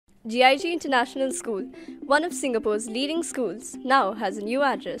GIG International School, one of Singapore's leading schools, now has a new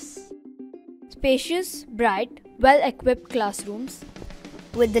address. Spacious, bright, well-equipped classrooms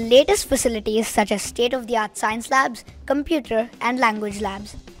with the latest facilities such as state-of-the-art science labs, computer and language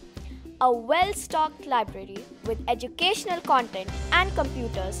labs. A well-stocked library with educational content and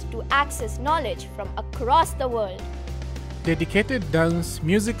computers to access knowledge from across the world. Dedicated dance,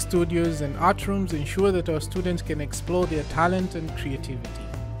 music studios and art rooms ensure that our students can explore their talent and creativity.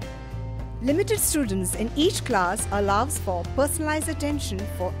 Limited students in each class allows for personalized attention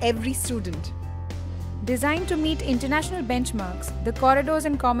for every student. Designed to meet international benchmarks, the corridors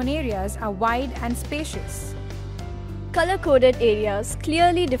and common areas are wide and spacious. Color-coded areas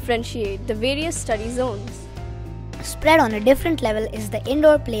clearly differentiate the various study zones. Spread on a different level is the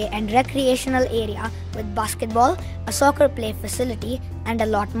indoor play and recreational area with basketball, a soccer play facility and a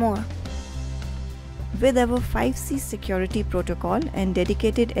lot more. With our 5C security protocol and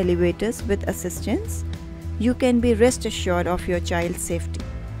dedicated elevators with assistance, you can be rest assured of your child's safety.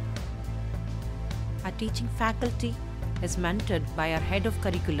 Our teaching faculty is mentored by our head of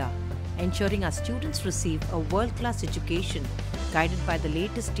curricula, ensuring our students receive a world-class education guided by the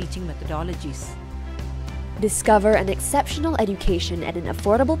latest teaching methodologies. Discover an exceptional education at an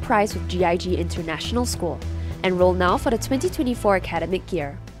affordable price with GIG International School. Enroll now for the 2024 academic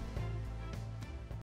year.